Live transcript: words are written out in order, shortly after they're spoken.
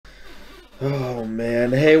Oh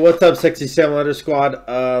man. Hey, what's up, Sexy Salmon Letter Squad?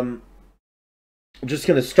 I'm just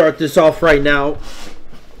gonna start this off right now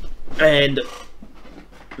and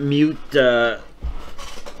mute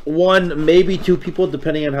one, maybe two people,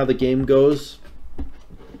 depending on how the game goes.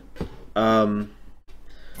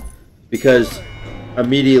 Because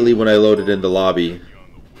immediately when I loaded in the lobby,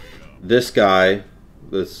 this guy,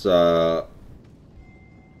 this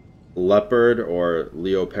Leopard or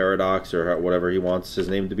Leo Paradox or whatever he wants his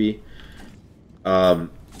name to be,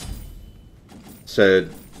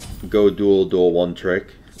 said go duel one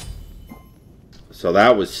trick. So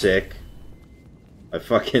that was sick.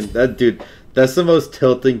 That dude, that's the most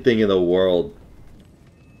tilting thing in the world.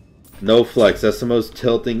 No flex, that's the most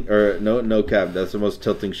tilting, or no cap, that's the most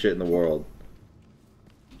tilting shit in the world.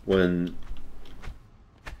 When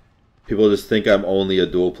people just think I'm only a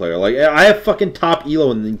duel player. Like, I have fucking top elo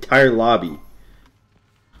in the entire lobby.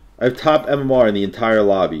 I have top MMR in the entire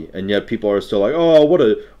lobby, and yet people are still like, "Oh,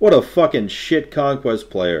 what a fucking shit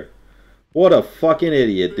Conquest player. What a fucking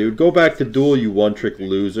idiot, dude. Go back to Duel, you one-trick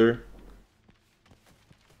loser."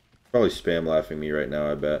 Probably spam laughing me right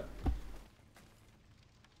now, I bet.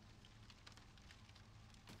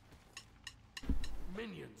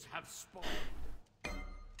 Minions have spawned.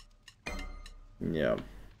 Yeah.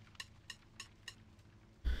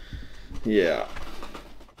 Yeah.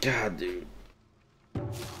 God, dude.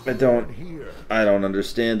 I don't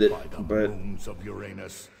understand it, but by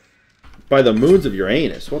the moons of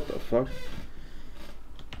Uranus, what the fuck?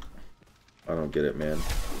 I don't get it, man.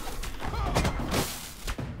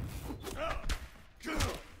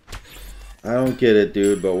 I don't get it,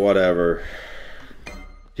 dude, but whatever.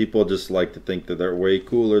 People just like to think that they're way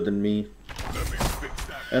cooler than me.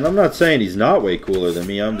 And I'm not saying he's not way cooler than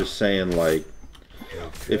me, I'm just saying, like,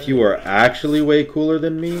 if you were actually way cooler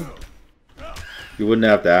than me, you wouldn't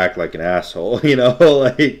have to act like an asshole, you know?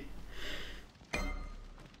 Like,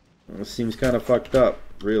 it seems kind of fucked up,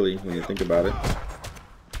 really, when you think about it.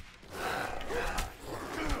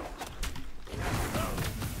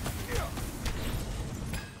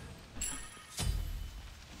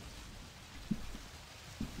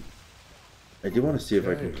 I do want to see if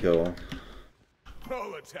I can kill.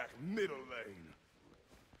 I'll attack middle lane.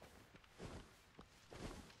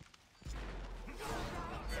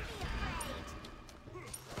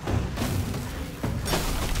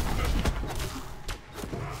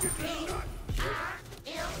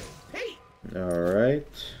 Alright.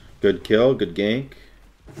 Good kill, good gank.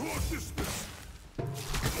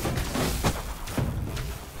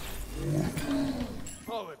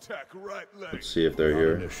 I'll attack right lane. Let's see if they're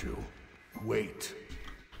here. Wait.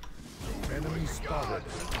 Enemy spotted.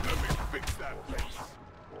 Let me fix that face.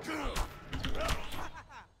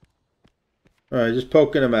 Alright, just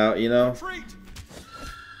poking him out, you know.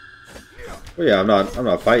 Well, yeah, I'm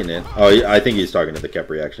not fighting it. Oh, I think he's talking to the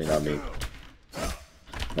Kepri, actually, not me.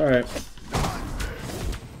 Alright.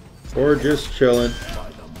 Or just chilling.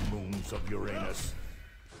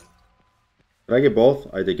 Did I get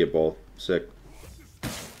both? I did get both. Sick.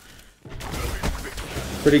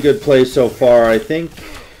 Pretty good play so far, I think.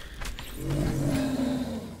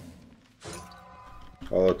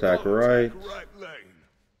 I'll attack right.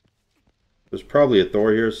 There's probably a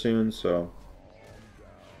Thor here soon, so.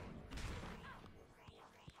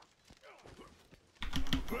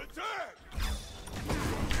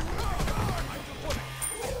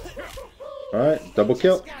 Alright, double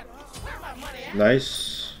kill.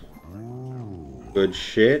 Nice. Good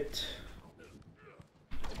shit.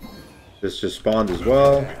 This just spawned as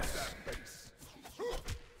well.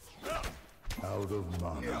 Out of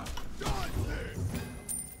mana.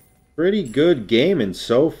 Pretty good gaming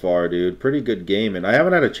so far, dude. Pretty good gaming. I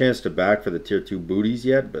haven't had a chance to back for the tier 2 booties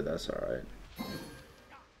yet, but that's alright.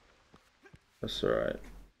 That's alright.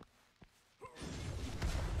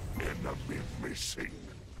 Enemy missing.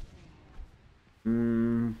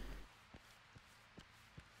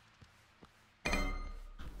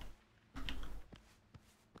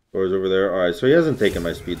 Thor's over there. Alright, so he hasn't taken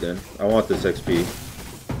my speed then. I want this XP.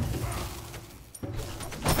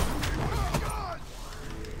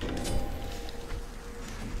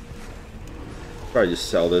 Probably just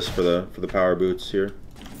sell this for the power boots here.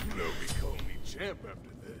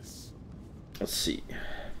 Let's see.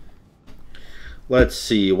 Let's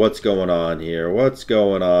see what's going on here. What's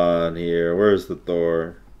going on here? Where's the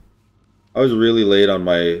Thor? I was really late on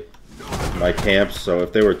my camps, so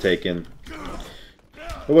if they were taken,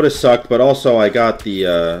 it would have sucked. But also, I got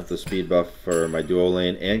the speed buff for my duo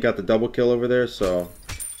lane and got the double kill over there. So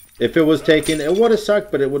if it was taken, it would have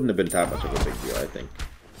sucked, but it wouldn't have been that much of a big deal, I think.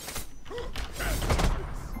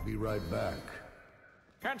 Be right back.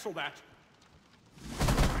 Cancel that.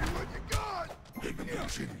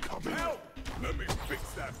 Let me fix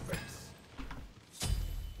that face.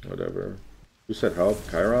 Whatever. Who said help?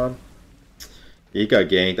 Chiron? He got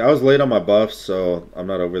ganked. I was late on my buffs, so I'm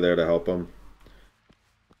not over there to help him.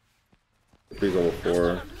 He's level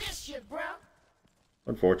 4.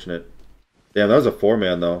 Unfortunate. Damn, that was a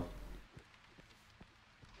 4-man though.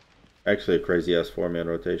 Actually a crazy ass 4-man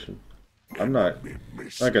rotation. I'm not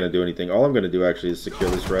gonna do anything. All I'm gonna do actually is secure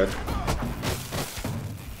this red.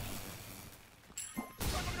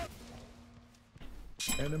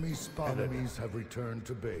 Enemy spotted. Enemies have returned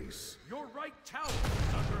to base. Your right tower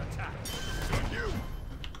is under attack. You.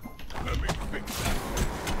 Let me fix that.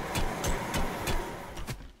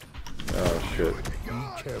 Oh shit.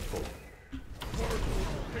 Be careful.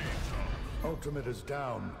 Ultimate is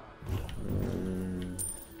down.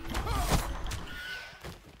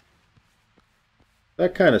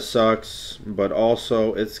 That kind of sucks, but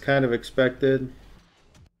also it's kind of expected.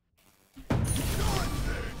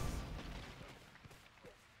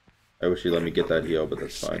 I wish you let me get that heal, but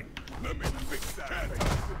that's fine.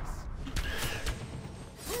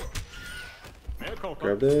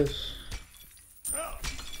 Grab this.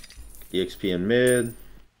 EXP in mid.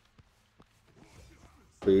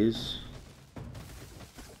 Please.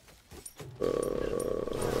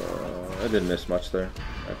 I didn't miss much there,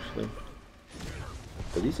 actually.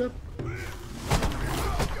 Are these up?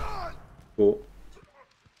 Cool.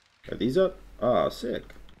 Are these up? Ah, sick.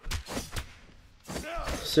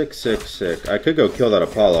 Sick, sick, sick. I could go kill that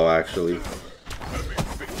Apollo, actually.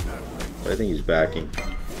 But I think he's backing.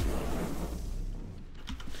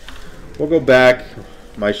 We'll go back.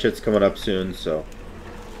 My shit's coming up soon, so.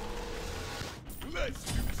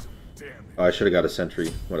 Oh, I should have got a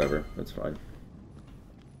sentry. Whatever, that's fine.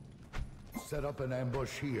 Set up an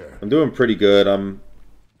ambush here. I'm doing pretty good. I'm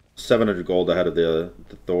 700 gold ahead of the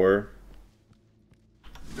Thor.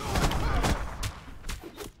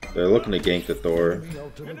 They're looking to gank the Thor.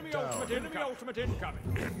 Enemy ultimate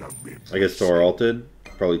incoming. I guess Thor ulted.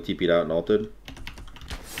 Probably TP'd out and ulted.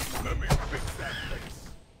 Let me fix that face.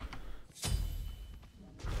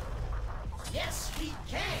 Yes, we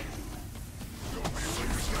can.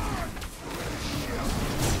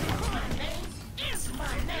 My name is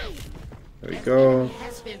my name. There we go.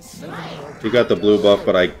 Has been slain. He got the blue buff,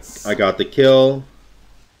 but I got the kill.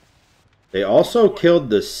 They also killed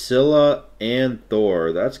the Scylla and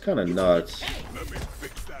Thor. That's kind of nuts. Let me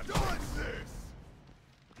fix that face.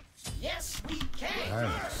 Yes, we can.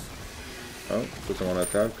 Thanks. Oh, doesn't want to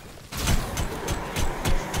attack.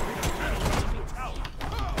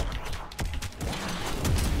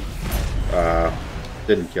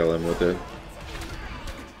 Didn't kill him with it.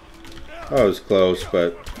 Oh, it was close,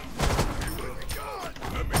 but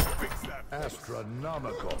Let me fix that.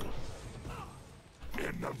 Astronomical.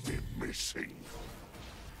 Enemy missing.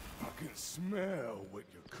 I can smell what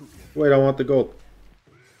you're cooking. wait, I want the gold.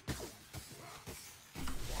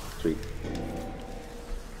 Sweet.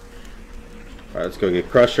 Alright, let's go get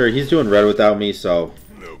Crusher. He's doing red without me, so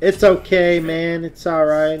it's okay, man. It's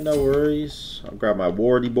alright. No worries. I'll grab my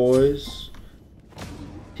wardy boys.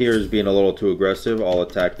 Tier is being a little too aggressive. I'll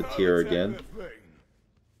attack the tier again.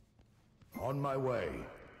 On my way.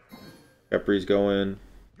 Pepri's going.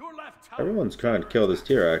 Your left tower. Everyone's trying to kill this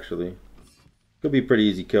tier, actually. Could be a pretty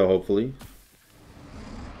easy kill, hopefully.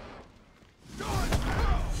 Enemy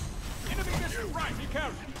missing right. Be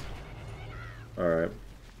careful. Alright.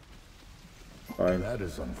 Fine. That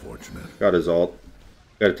is unfortunate. Got his ult.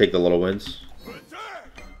 Gotta take the little wins.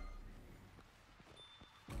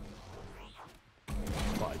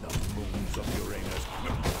 By the moons of Uranus.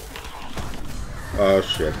 Oh,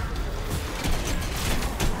 shit.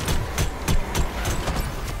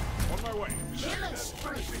 On my way. Killing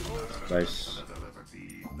spree. Nice.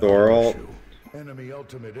 Thor ult. Enemy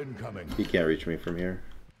ultimate incoming. He can't reach me from here.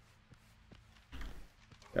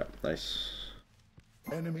 Yeah, nice.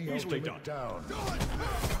 Enemy Easily ultimate down.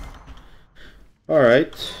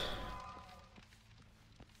 Alright.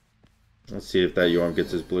 Let's see if that Yorm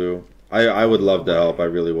gets his blue. I would love to help, I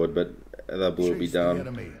really would, but that blue would be Chase the down.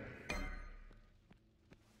 enemy.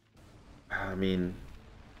 I mean,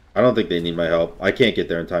 I don't think they need my help. I can't get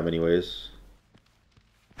there in time anyways.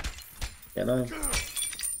 Can I?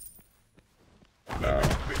 No.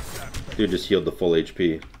 Dude just healed the full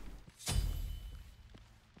HP.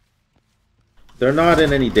 They're not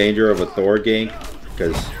in any danger of a Thor gank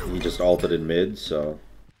because he just ulted in mid, so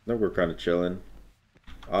I think we're kind of chilling.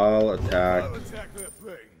 I'll attack.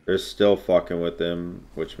 They're still fucking with him,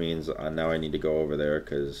 which means now I need to go over there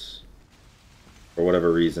because for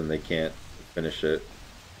whatever reason they can't finish it.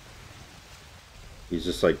 He's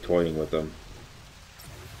just like toying with them.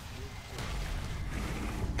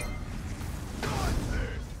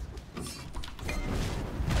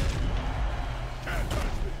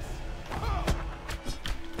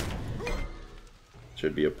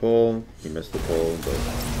 Should be a pull. He missed the pull, but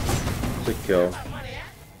it's a kill.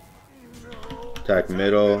 Attack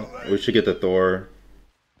middle. We should get the Thor.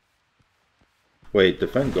 Wait,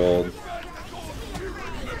 defend gold.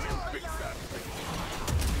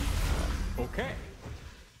 Okay.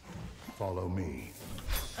 Follow me.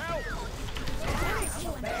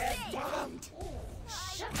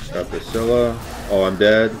 Got Priscilla. Oh, I'm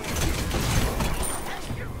dead.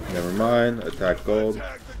 Never mind. Attack gold.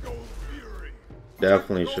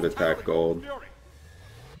 Definitely should attack gold.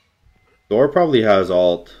 Thor probably has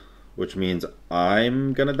ult, which means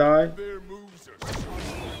I'm gonna die.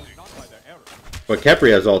 But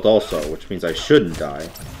Khepri has ult also, which means I shouldn't die.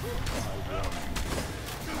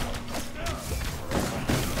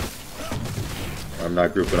 I'm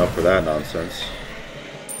not grouping up for that nonsense.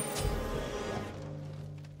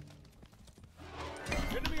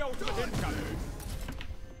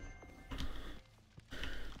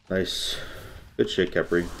 Nice. Good shit,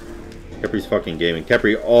 Khepri. Kepri's fucking gaming.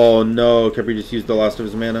 Khepri, oh no, Khepri just used the last of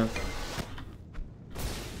his mana.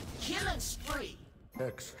 Killing spree.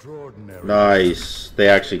 Extraordinary. Nice. They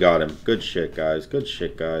actually got him. Good shit, guys. Good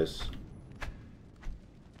shit, guys.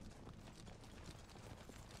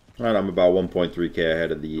 Alright, I'm about 1.3k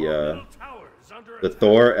ahead of the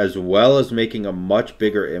Thor, as well as making a much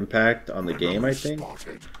bigger impact on the game, I think.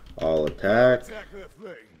 I'll attack.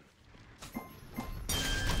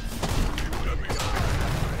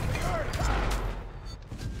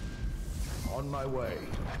 On my way.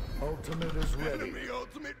 Ultimate is ready. Enemy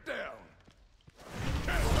ultimate down.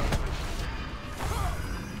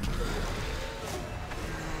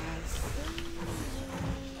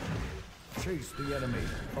 Chase the enemy.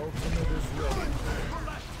 Ultimate is ready.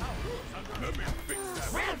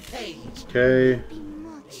 Rampage. Okay.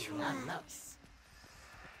 Nice.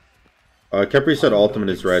 Khepri said ultimate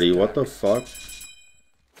is ready. What the fuck?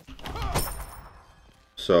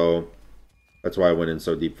 So, that's why I went in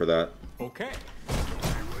so deep for that. Okay.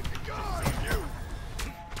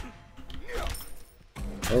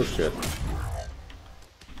 Oh shit.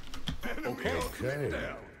 Okay. Okay.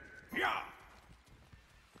 Yeah.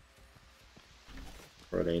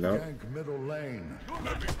 Ready now. Gank middle lane.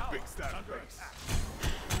 Let me fix that face.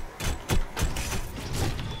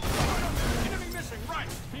 Enemy missing right.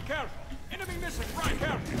 Be careful. Enemy missing right.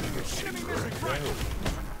 Careful. Enemy missing right.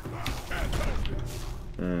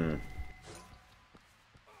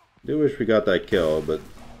 Do wish we got that kill, but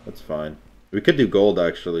that's fine. We could do gold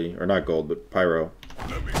actually, or not gold, but pyro.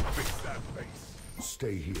 Let me fix that face.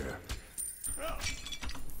 Stay here.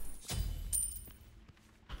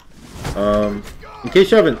 In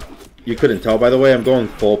case you couldn't tell, by the way, I'm going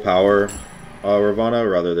full power RAVANA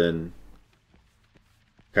rather than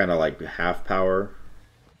kind of like half power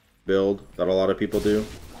build that a lot of people do.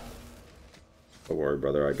 Don't worry,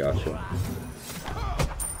 brother, I got you.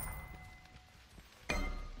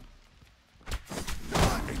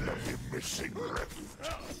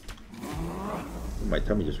 My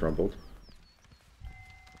tummy just rumbled.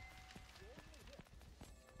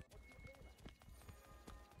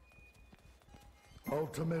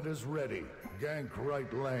 Ultimate is ready. Gank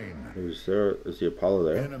right lane. Who's there? Is the Apollo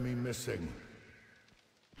there? Enemy missing.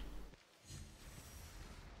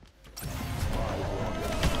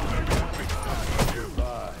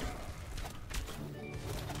 Goodbye.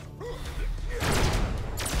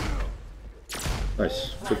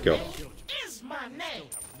 Nice. Good kill. Is my name.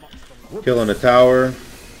 Killing a tower.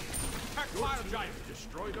 Attack fire giant.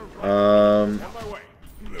 Destroy the right. Um, On my way.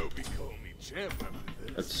 Nobody call me champion.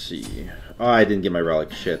 let's see. Oh, I didn't get my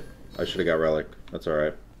relic. Shit. I should have got relic. That's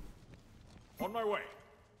alright. On my way.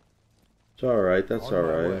 It's alright. That's On my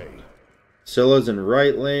alright. way. Scylla's in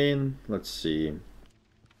right lane. Let's see.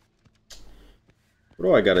 What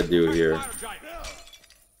do I gotta do here? Fire giant.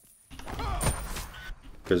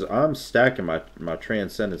 Because I'm stacking my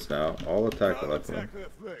Transcendence now. All attack left him. Attack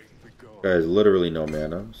that thing. Because Guy has literally no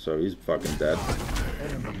mana, so he's fucking dead.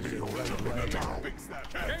 Enemies in right lane. fix that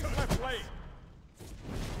face. Game's left lane.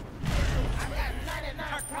 I got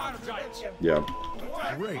 99 problems with you. Yeah.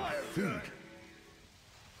 Great feat.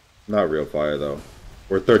 Not real fire though.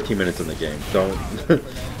 We're 13 minutes in the game. Don't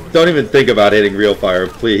don't even think about hitting real fire,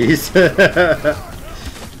 please.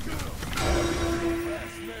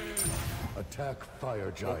 Attack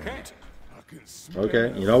fire giant.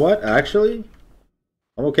 Okay, you know what? Actually,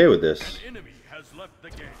 I'm okay with this. Enemy has left the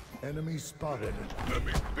game. Enemy spotted. Let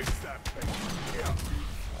me fix that face.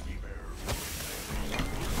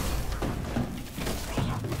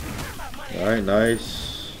 Alright,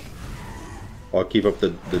 nice. I'll keep up the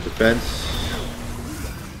defense.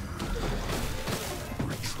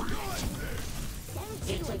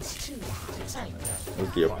 It takes two to tango.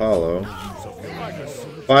 There's the Apollo.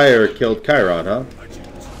 Fire killed Chiron, huh?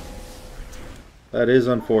 That is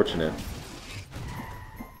unfortunate.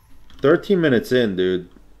 13 minutes in, dude.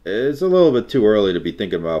 It's a little bit too early to be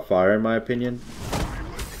thinking about fire, in my opinion.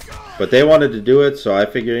 But they wanted to do it, so I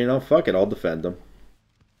figured, you know, fuck it, I'll defend them.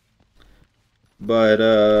 But,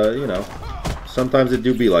 you know, sometimes it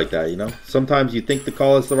do be like that, you know? Sometimes you think the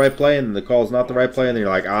call is the right play, and the call is not the right play, and then you're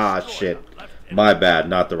like, ah, shit. My bad,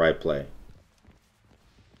 not the right play.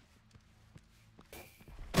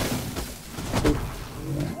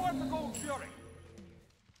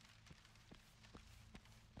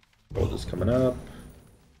 Gold is coming up.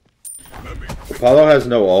 Apollo has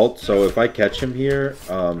no ult, so if I catch him here,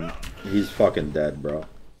 he's fucking dead, bro.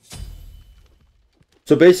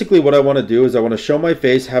 So basically what I want to do is I want to show my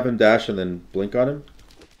face, have him dash, and then blink on him.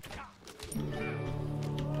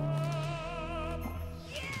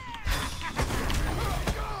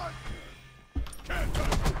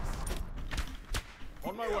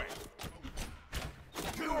 On my way.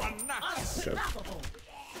 Okay.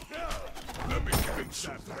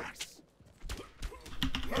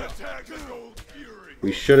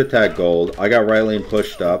 We should attack gold. I got right lane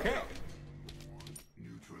pushed up.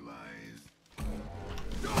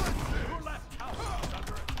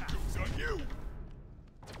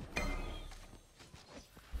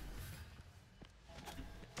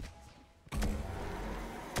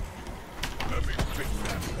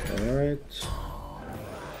 Alright.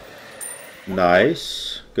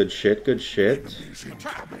 Nice. Good shit, good shit.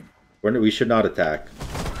 We should not attack.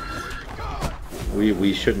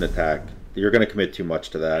 We shouldn't attack. You're gonna commit too much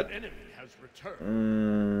to that.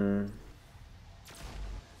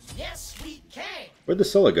 Yes, we can. Where'd the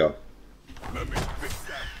Scylla go?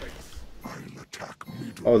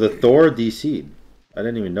 Oh, the Thor DC'd. I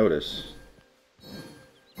didn't even notice.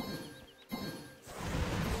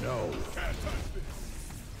 No.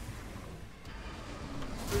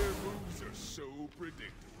 Their moves are so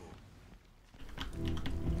predictable.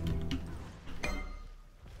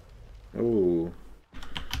 Ooh.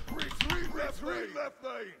 Retreat left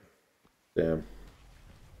lane. Damn.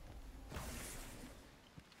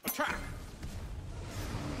 Attack.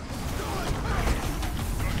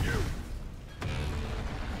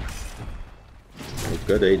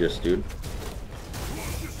 Good Aegis, dude.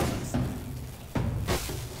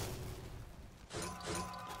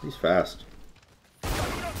 He's fast. An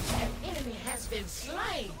enemy has been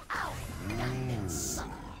slain. Ow, that sucker.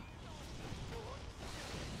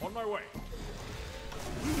 On my way.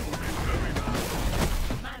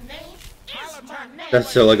 My name is my name. That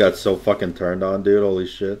Scylla got so fucking turned on, dude. Holy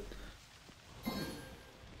shit.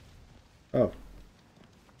 Oh.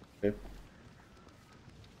 Okay.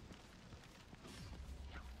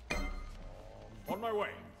 On my way.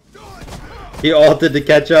 He ulted to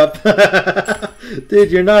catch up.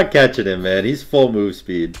 Dude, you're not catching him, man. He's full move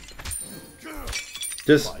speed.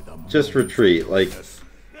 Just retreat. Like,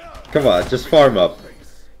 come on, just farm up.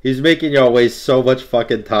 He's making y'all waste so much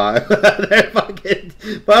fucking time.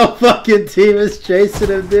 My whole fucking team is chasing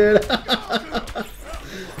him, dude.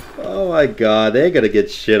 Oh my god, they ain't gonna get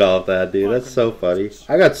shit off that, dude. That's so funny.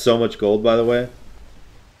 I got so much gold, by the way.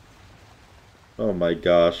 Oh my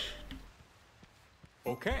gosh.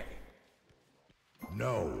 Okay.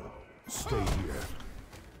 No. Stay here.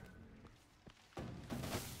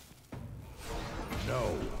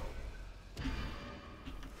 No.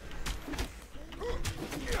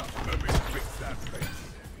 Let me fix that face.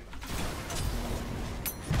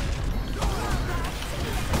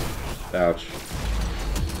 Ouch.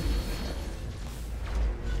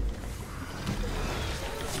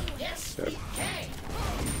 Yes, we can.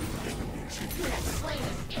 You have slain an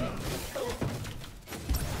enemy.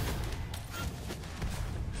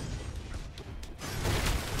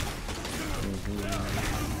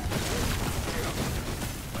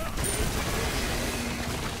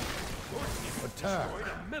 Attack.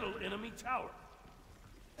 Middle enemy tower.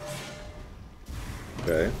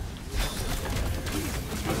 Okay.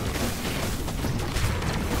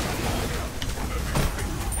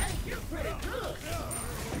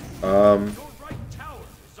 Your right tower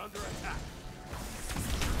is under attack.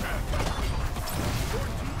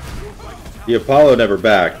 The Apollo never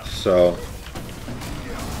backed, so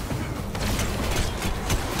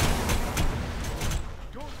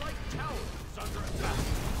Your right tower is under attack.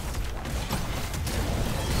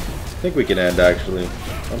 I think we can end, actually.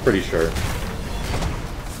 I'm pretty sure.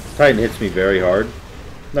 Titan hits me very hard.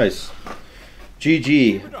 Nice.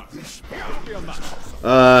 GG.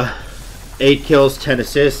 8 kills, 10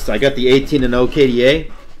 assists. I got the 18-0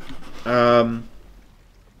 KDA.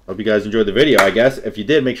 Hope you guys enjoyed the video, I guess. If you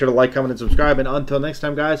did, make sure to like, comment, and subscribe. And until next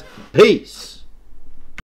time, guys, peace.